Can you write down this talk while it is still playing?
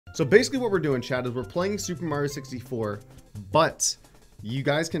So basically what we're doing, chat, is we're playing Super Mario 64, but you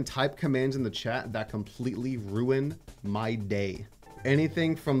guys can type commands in the chat that completely ruin my day.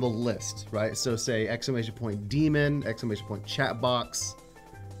 Anything from the list, right? So say !demon, !chat box,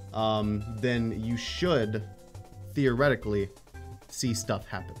 then you should theoretically see stuff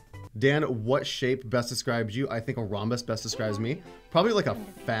happen. Dan, what shape best describes you? I think a rhombus best describes me. Probably like a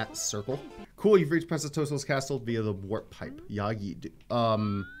fat circle. Cool, you've reached Princess Toadstool's castle via the warp pipe. Yagi,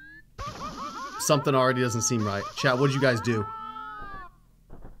 something already doesn't seem right. Chat, what did you guys do?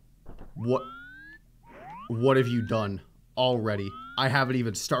 What have you done already? I haven't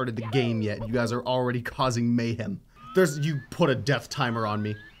even started the game yet. You guys are already causing mayhem. You put a death timer on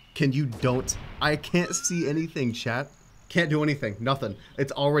me. Can you don't? I can't see anything, chat. Can't do anything. Nothing.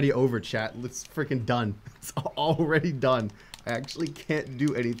 It's already over, chat. It's freaking done. It's already done. I actually can't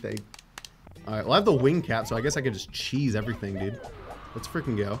do anything. Alright, well I have the wing cap, so I guess I can just cheese everything, dude. Let's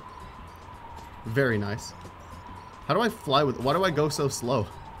freaking go. Very nice. How do I fly with... Why do I go so slow?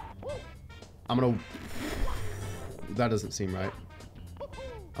 I'm gonna... That doesn't seem right.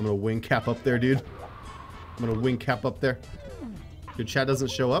 I'm gonna wing cap up there, dude. I'm gonna wing cap up there. Your chat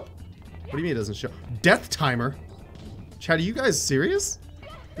doesn't show up? What do you mean it doesn't show? Death timer? Chat, are you guys serious?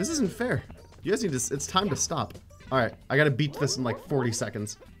 This isn't fair. You guys need to... It's time to stop. Alright, I gotta beat this in like 40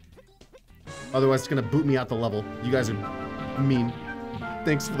 seconds. Otherwise, it's gonna boot me out the level. You guys are mean.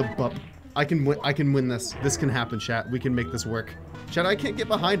 Thanks for the bump. I can win this. This can happen, chat. We can make this work. Chat, I can't get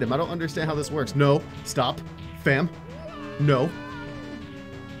behind him. I don't understand how this works. No. Stop. Fam. No.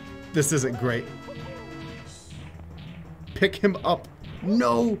 This isn't great. Pick him up.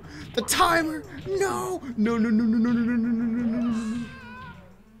 No. The timer. No. No, no, no, no, no, no, no, no, no, no, no.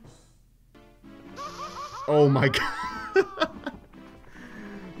 Oh my god.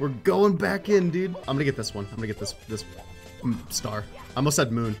 We're going back in, dude. I'm gonna get this one. I'm gonna get this star. I almost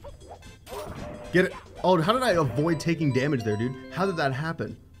said moon. Get it. Oh, how did I avoid taking damage there, dude? How did that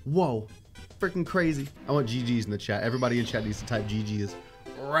happen? Whoa. Freaking crazy. I want GG's in the chat. Everybody in chat needs to type GG's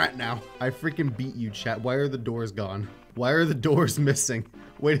right now. I freaking beat you, chat. Why are the doors gone? Why are the doors missing?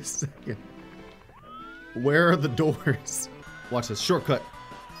 Wait a second. Where are the doors? Watch this. Shortcut.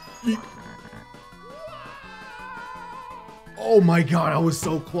 Oh my god, I was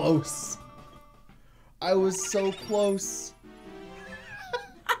so close. I was so close.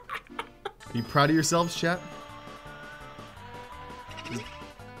 Are you proud of yourselves, chat?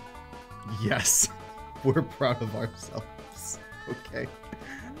 Yes. We're proud of ourselves. Okay.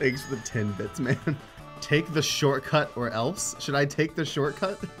 Thanks for the 10 bits, man. Take the shortcut or else? Should I take the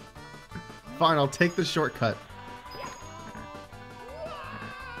shortcut? Fine, I'll take the shortcut.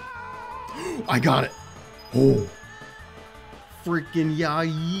 I got it. Oh. Freaking yeah,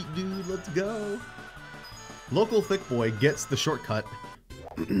 yeet, dude. Let's go. Local thick boy gets the shortcut.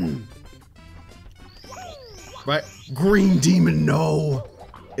 Right? Green demon, no.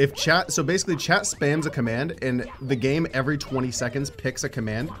 If chat, so basically chat spams a command and the game every 20 seconds picks a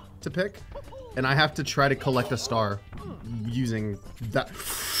command to pick. And I have to try to collect a star using that.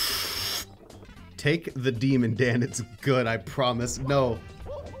 Take the demon, Dan. It's good, I promise. No.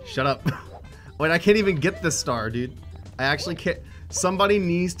 Shut up. Wait, I can't even get this star, dude. I actually can't. Somebody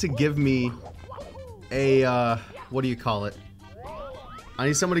needs to give me a, what do you call it? I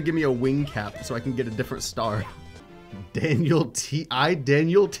need someone to give me a wing cap so I can get a different star. Daniel T.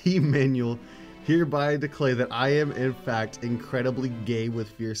 Manual hereby declare that I am in fact incredibly gay with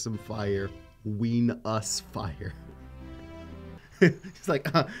fearsome fire. Ween us fire. He's like,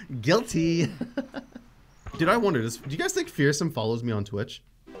 guilty. Dude, I wonder, do you guys think Fearsome follows me on Twitch?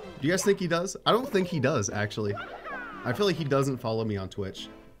 Do you guys think he does? I don't think he does, actually. I feel like he doesn't follow me on Twitch.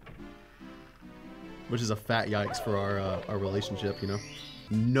 Which is a fat yikes for our relationship, you know?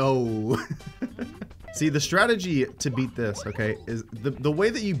 No. See, the strategy to beat this, okay, is the way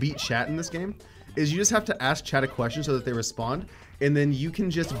that you beat chat in this game is you just have to ask chat a question so that they respond, and then you can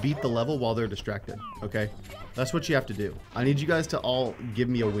just beat the level while they're distracted, okay? That's what you have to do. I need you guys to all give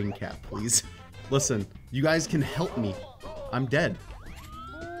me a wing cap, please. Listen, you guys can help me. I'm dead.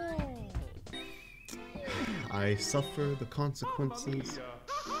 I suffer the consequences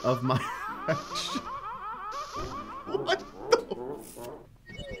of my action. What the f—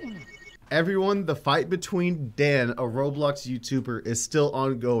 Everyone, the fight between Dan, a Roblox YouTuber, is still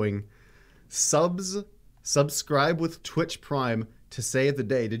ongoing. Subscribe with Twitch Prime to save the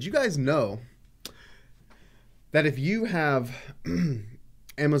day. Did you guys know that if you have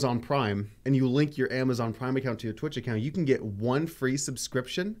Amazon Prime and you link your Amazon Prime account to your Twitch account, you can get 1 free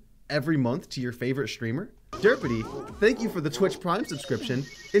subscription every month to your favorite streamer? Derpity, thank you for the Twitch Prime subscription.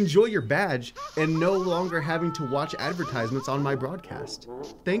 Enjoy your badge and no longer having to watch advertisements on my broadcast.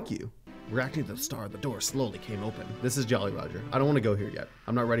 Thank you. Reacting to the star, the door slowly came open. This is Jolly Roger. I don't want to go here yet.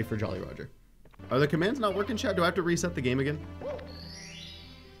 I'm not ready for Jolly Roger. Are the commands not working, chat? Do I have to reset the game again?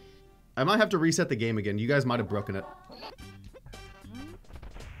 I might have to reset the game again. You guys might have broken it.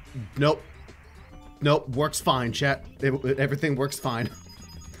 Nope. Nope, works fine, chat. Everything works fine.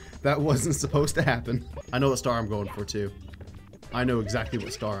 That wasn't supposed to happen. I know what star I'm going for, too. I know exactly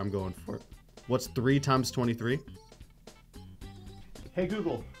what star I'm going for. What's 3 times 23? Hey,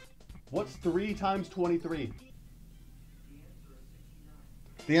 Google. What's 3 times 23?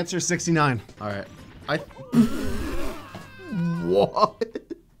 The answer is 69. All right. What?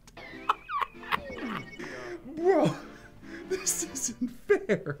 Bro, this isn't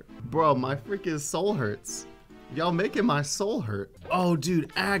fair. Bro, my freaking soul hurts. Y'all making my soul hurt. Oh, dude,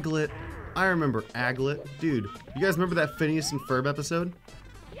 Aglet. I remember Aglet. Dude, you guys remember that Phineas and Ferb episode?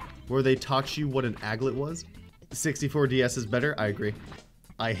 Where they taught you what an Aglet was? 64 DS is better? I agree.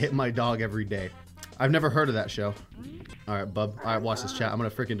 I hit my dog every day. I've never heard of that show. All right, bub. All right, watch this, chat. I'm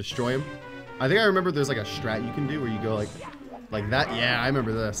gonna freaking destroy him. I think I remember there's like a strat you can do where you go like that. Yeah, I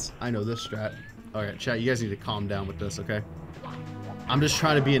remember this. I know this strat. All right, chat, you guys need to calm down with this, okay? I'm just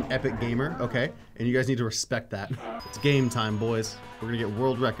trying to be an epic gamer, okay? And you guys need to respect that. It's game time, boys. We're gonna get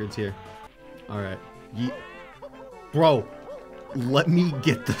world records here. All right. Bro, let me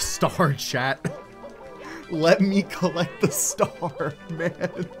get the star, chat. Let me collect the star,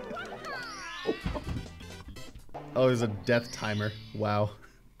 man. Oh, there's a death timer. Wow.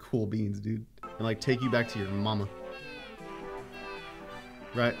 Cool beans, dude. And like take you back to your mama.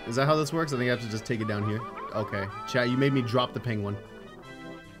 Right, is that how this works? I think I have to just take it down here. Okay, chat, you made me drop the penguin.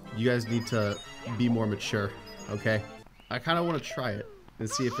 You guys need to be more mature, okay? I kind of want to try it and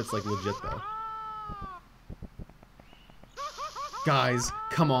see if it's like legit though. Guys,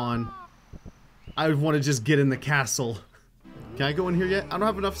 come on. I want to just get in the castle. Can I go in here yet? I don't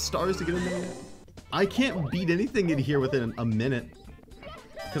have enough stars to get in there yet. I can't beat anything in here within a minute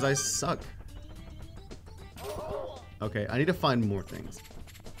because I suck. Okay, I need to find more things.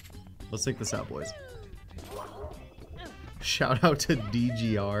 Let's think this out, boys. Shout out to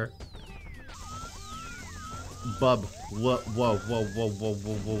DGR. Bub. Whoa, whoa, whoa, whoa, whoa,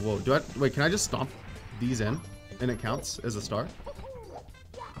 whoa, whoa, whoa. Wait, can I just stomp these in and it counts as a star?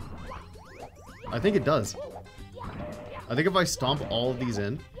 I think it does. I think if I stomp all of these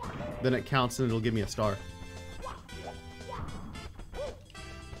in, then it counts and it'll give me a star.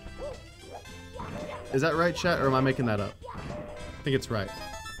 Is that right, chat, or am I making that up? I think it's right.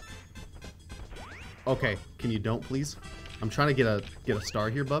 Okay, can you don't, please? I'm trying to get a star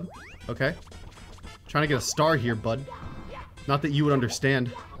here, bub. Okay? Trying to get a star here, bud. Not that you would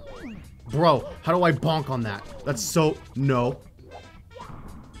understand. Bro, how do I bonk on that? That's so... No.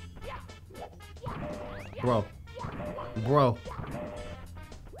 Bro. Bro.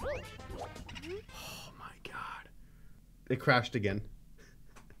 Oh my god. It crashed again.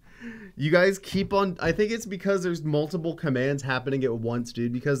 You guys keep on... I think it's because there's multiple commands happening at once,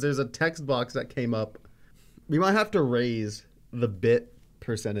 dude. Because there's a text box that came up. We might have to raise the bit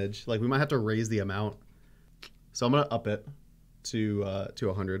percentage. Like, we might have to raise the amount. So I'm going to up it to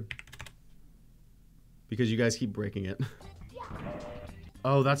 100. Because you guys keep breaking it.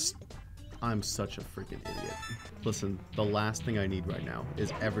 Oh, that's... I'm such a freaking idiot. Listen, the last thing I need right now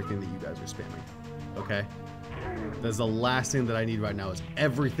is everything that you guys are spamming. Okay? That's the last thing that I need right now is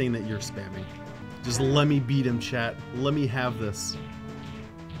everything that you're spamming. Just let me beat him, chat. Let me have this.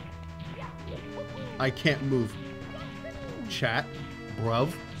 I can't move. Chat,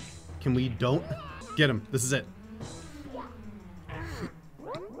 bruv. Can we don't? Get him. This is it.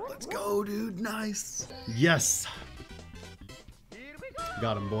 Let's go, dude. Nice. Yes.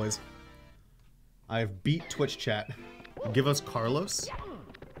 Got him, boys. I've beat Twitch chat. Give us Carlos.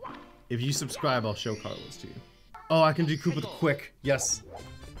 If you subscribe, I'll show Carlos to you. Oh, I can do Koopa the Quick. Yes.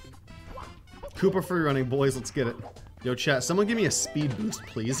 Koopa free running, boys. Let's get it. Yo, chat. Someone give me a speed boost,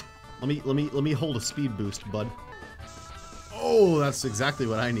 please. Let me hold a speed boost, bud. Oh, that's exactly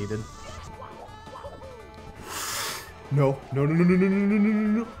what I needed. No. No, no, no, no, no, no, no,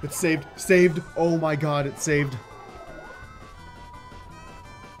 no, no. It's saved. Saved. Oh my god, it's saved.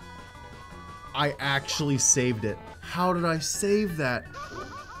 I actually saved it. How did I save that?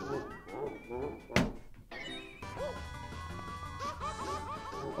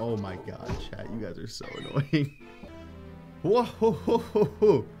 Oh my god, chat, you guys are so annoying. Whoa, ho, ho, ho,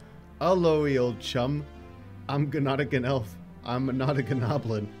 ho. Hello, old chum. I'm not a Gnelf. I'm not a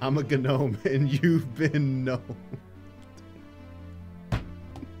Gnoblin. I'm a Gnome, and you've been gnomed.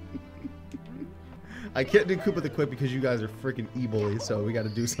 I can't do Koopa the Quick because you guys are freaking e-bully, so we gotta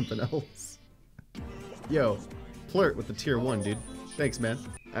do something else. Yo, Flirt with the tier 1, dude. Thanks, man.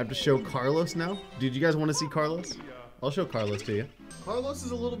 I have to show Carlos now? Dude, you guys want to see Carlos? I'll show Carlos to you. Carlos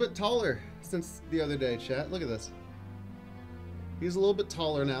is a little bit taller since the other day, chat. Look at this. He's a little bit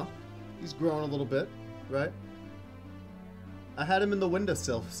taller now. He's grown a little bit, right? I had him in the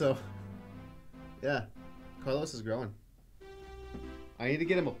windowsill, so... yeah, Carlos is growing. I need to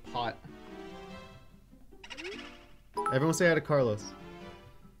get him a pot. Everyone say hi to Carlos.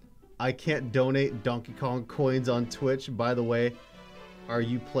 I can't donate Donkey Kong coins on Twitch. By the way, are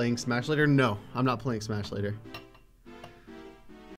you playing Smash later? No, I'm not playing Smash later.